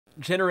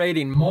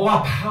generating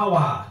more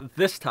power,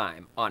 this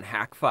time on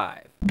Hack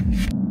 5.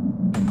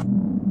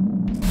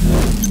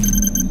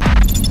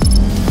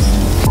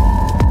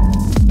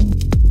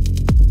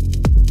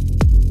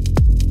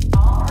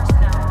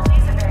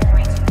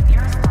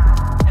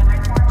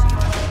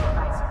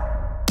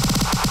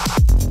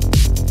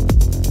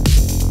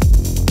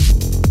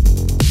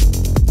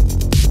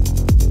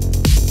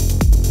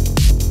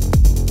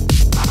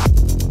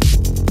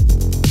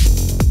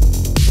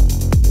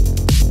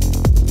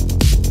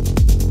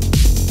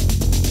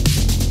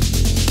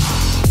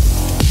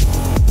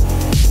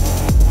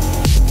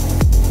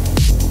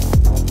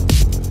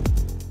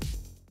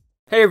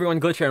 Hey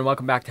everyone, Glytch here and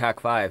welcome back to Hack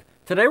 5.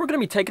 Today we're going to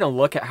be taking a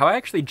look at how I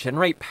actually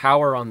generate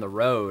power on the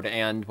road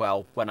and,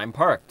 well, when I'm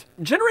parked.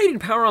 Generating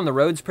power on the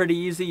road's pretty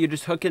easy. You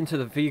just hook into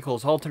the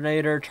vehicle's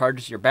alternator,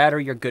 charges your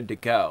battery, you're good to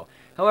go.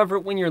 However,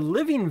 when you're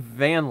living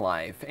van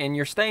life and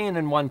you're staying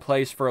in one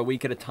place for a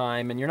week at a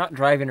time and you're not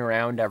driving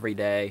around every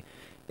day,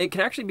 it can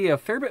actually be a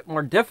fair bit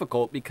more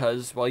difficult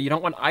because, well, you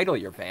don't want to idle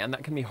your van.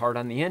 That can be hard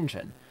on the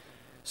engine.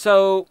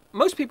 So,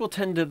 most people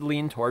tend to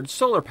lean towards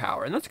solar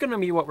power, and that's going to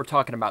be what we're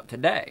talking about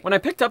today. When I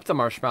picked up the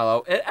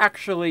Marshmallow, it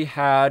actually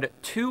had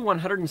two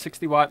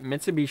 160-watt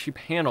Mitsubishi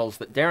panels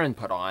that Darren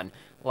put on,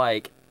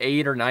 like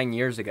 8 or 9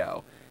 years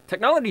ago.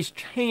 Technology's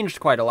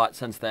changed quite a lot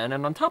since then,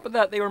 and on top of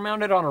that, they were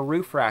mounted on a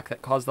roof rack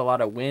that caused a lot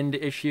of wind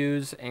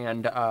issues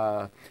and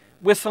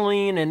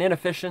whistling and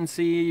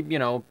inefficiency, you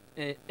know,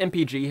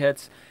 MPG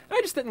hits. And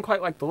I just didn't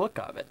quite like the look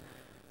of it.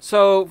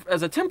 So,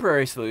 as a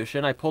temporary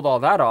solution, I pulled all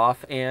that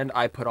off and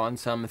I put on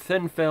some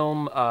thin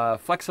film,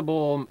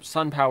 flexible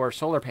SunPower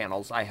solar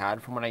panels I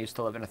had from when I used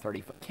to live in a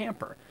 30-foot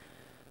camper.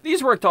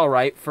 These worked all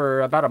right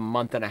for about a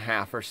month and a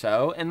half or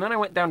so, and then I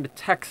went down to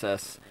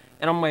Texas,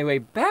 and on my way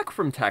back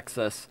from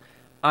Texas,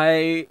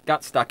 I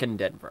got stuck in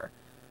Denver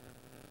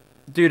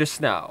due to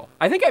snow.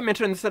 I think I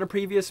mentioned this in a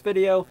previous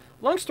video.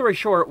 Long story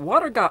short,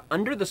 water got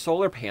under the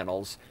solar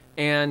panels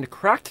and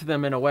cracked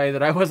them in a way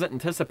that I wasn't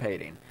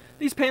anticipating.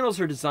 These panels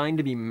are designed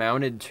to be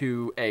mounted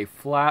to a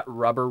flat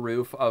rubber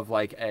roof of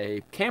like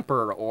a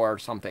camper or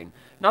something,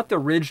 not the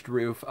ridged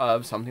roof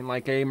of something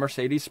like a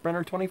Mercedes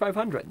Sprinter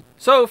 2500.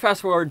 So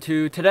fast forward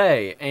to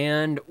today,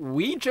 and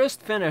we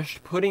just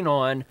finished putting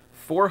on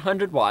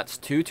 400 watts,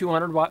 two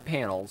 200-watt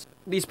panels.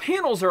 These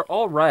panels are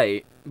all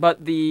right,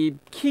 but the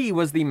key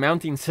was the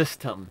mounting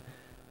system.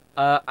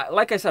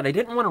 Like I said, I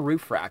didn't want a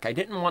roof rack. I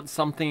didn't want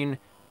something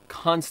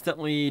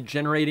constantly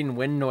generating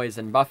wind noise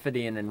and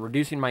buffeting and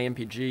reducing my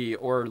MPG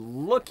or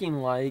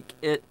looking like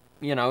it,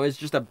 you know, is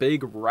just a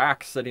big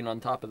rack sitting on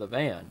top of the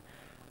van.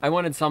 I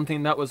wanted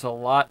something that was a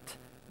lot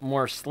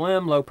more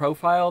slim, low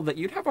profile, that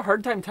you'd have a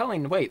hard time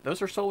telling, wait, those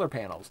are solar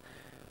panels.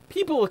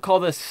 People call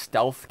this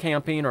stealth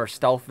camping or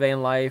stealth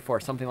van life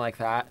or something like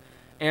that,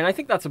 and I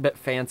think that's a bit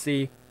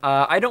fancy.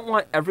 I don't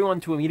want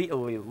everyone to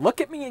immediately look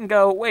at me and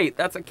go, wait,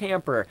 that's a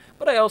camper,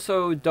 but I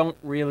also don't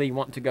really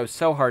want to go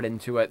so hard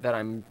into it that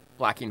I'm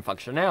lacking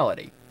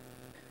functionality.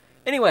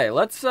 Anyway,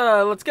 let's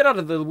get out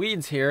of the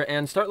weeds here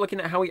and start looking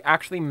at how we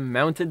actually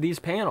mounted these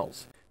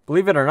panels.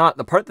 Believe it or not,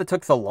 the part that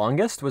took the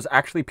longest was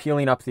actually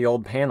peeling up the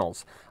old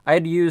panels. I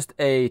had used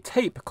a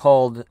tape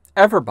called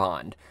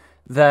Everbond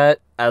that,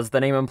 as the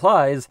name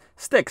implies,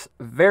 sticks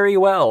very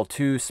well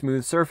to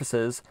smooth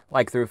surfaces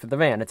like the roof of the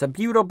van. It's a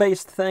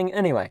butyl-based thing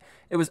anyway.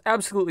 It was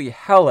absolutely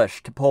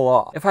hellish to pull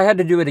off. If I had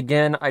to do it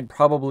again, I'd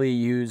probably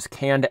use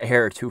canned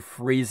air to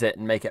freeze it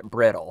and make it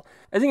brittle.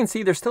 As you can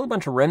see, there's still a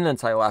bunch of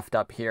remnants I left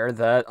up here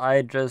that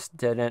I just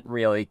didn't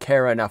really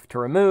care enough to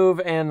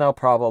remove, and they'll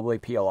probably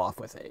peel off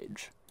with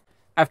age.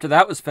 After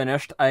that was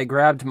finished, I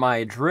grabbed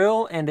my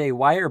drill and a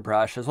wire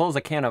brush, as well as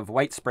a can of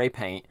white spray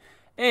paint.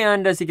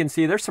 And as you can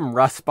see, there's some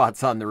rust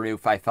spots on the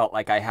roof I felt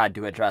like I had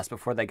to address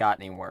before they got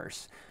any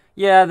worse.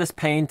 Yeah, this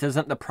paint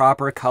isn't the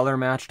proper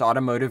color-matched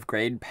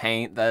automotive-grade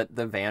paint that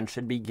the van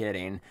should be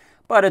getting,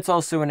 but it's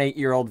also an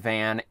 8-year-old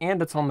van,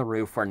 and it's on the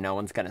roof where no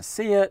one's going to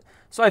see it,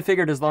 so I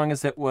figured as long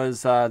as it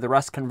was the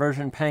rust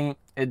conversion paint,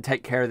 it'd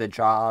take care of the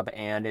job,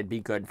 and it'd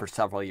be good for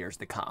several years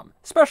to come,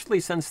 especially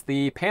since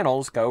the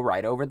panels go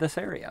right over this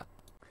area.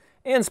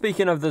 And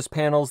speaking of those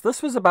panels,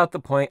 this was about the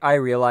point I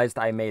realized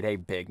I made a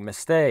big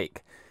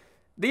mistake.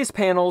 These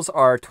panels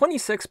are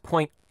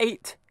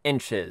 26.8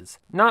 inches,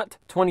 not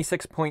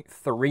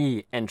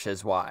 26.3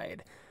 inches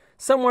wide.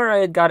 Somewhere I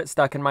had got it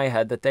stuck in my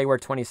head that they were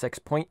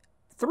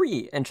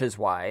 26.3 inches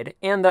wide,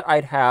 and that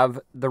I'd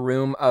have the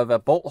room of a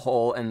bolt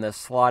hole in the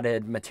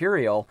slotted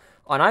material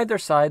on either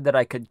side that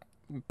I could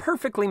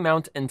perfectly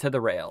mount into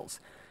the rails.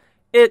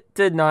 It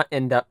did not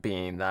end up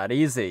being that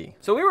easy.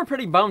 So we were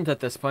pretty bummed at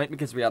this point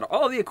because we had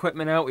all the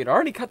equipment out, we'd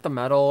already cut the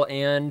metal,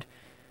 and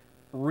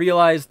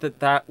realized that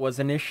that was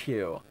an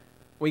issue.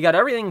 We got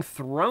everything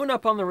thrown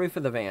up on the roof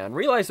of the van,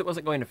 realized it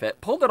wasn't going to fit,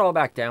 pulled it all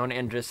back down,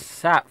 and just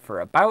sat for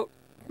about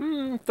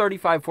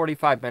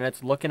 35-45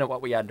 minutes looking at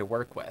what we had to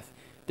work with.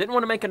 Didn't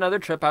want to make another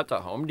trip out to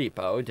Home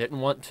Depot,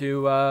 didn't want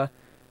to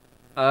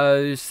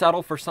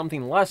settle for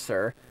something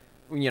lesser,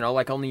 you know,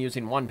 like only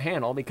using one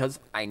panel, because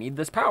I need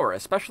this power,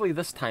 especially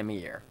this time of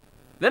year.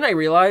 Then I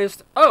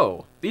realized,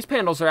 oh, these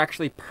panels are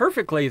actually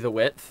perfectly the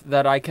width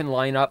that I can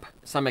line up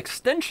some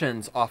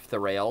extensions off the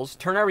rails,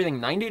 turn everything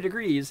 90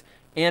 degrees,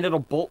 and it'll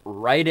bolt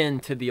right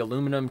into the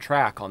aluminum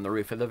track on the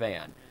roof of the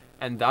van.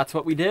 And that's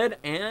what we did,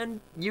 and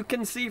you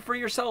can see for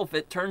yourself,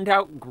 it turned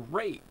out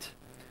great.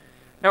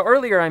 Now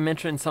earlier I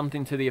mentioned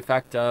something to the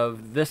effect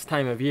of this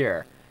time of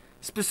year.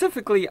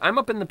 Specifically, I'm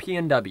up in the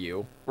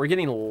PNW. We're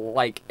getting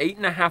like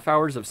 8.5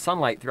 hours of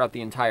sunlight throughout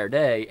the entire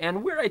day,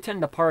 and where I tend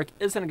to park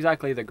isn't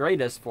exactly the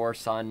greatest for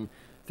sun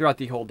throughout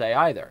the whole day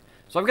either.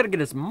 So I've got to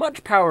get as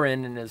much power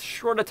in as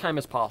short a time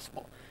as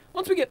possible.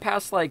 Once we get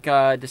past like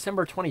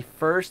December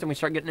 21st and we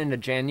start getting into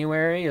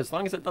January, as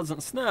long as it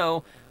doesn't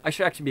snow, I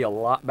should actually be a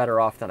lot better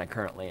off than I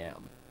currently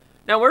am.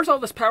 Now where's all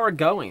this power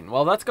going?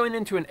 Well, that's going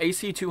into an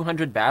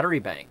AC200 battery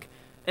bank.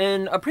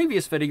 In a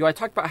previous video, I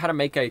talked about how to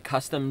make a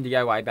custom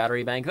DIY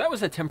battery bank. That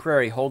was a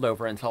temporary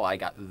holdover until I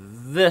got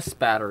this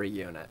battery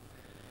unit.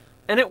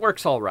 And it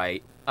works all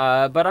right,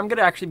 but I'm going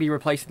to actually be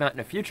replacing that in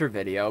a future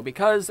video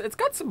because it's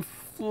got some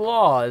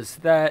flaws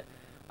that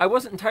I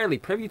wasn't entirely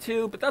privy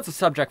to, but that's a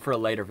subject for a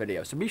later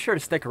video, so be sure to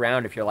stick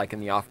around if you're liking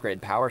the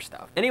off-grid power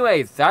stuff.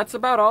 Anyway, that's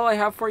about all I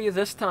have for you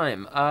this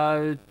time.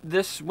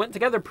 This went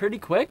together pretty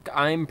quick.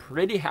 I'm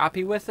pretty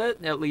happy with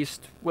it, at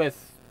least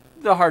with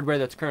the hardware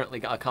that's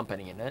currently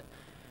accompanying it.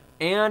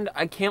 And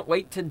I can't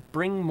wait to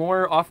bring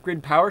more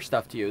off-grid power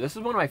stuff to you. This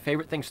is one of my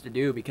favorite things to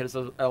do because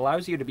it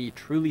allows you to be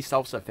truly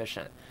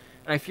self-sufficient.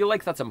 And I feel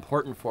like that's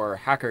important for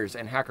hackers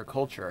and hacker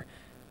culture,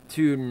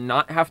 to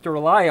not have to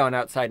rely on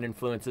outside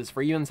influences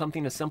for even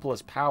something as simple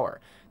as power.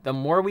 The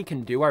more we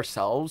can do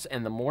ourselves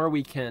and the more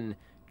we can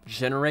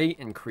generate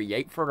and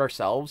create for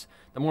ourselves,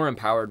 the more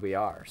empowered we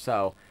are.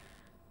 So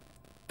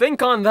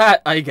think on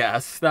that, I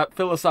guess, that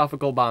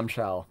philosophical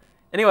bombshell.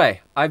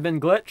 Anyway, I've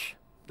been Glytch.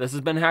 This has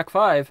been Hack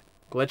 5.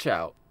 Glytch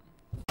out.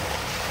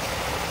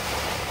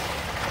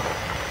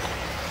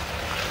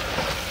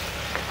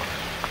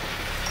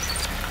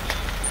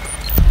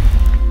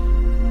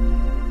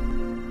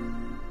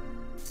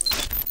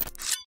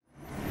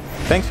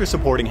 Thanks for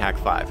supporting Hack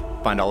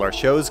 5. Find all our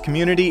shows,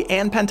 community,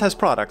 and pentest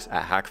products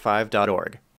at hack5.org.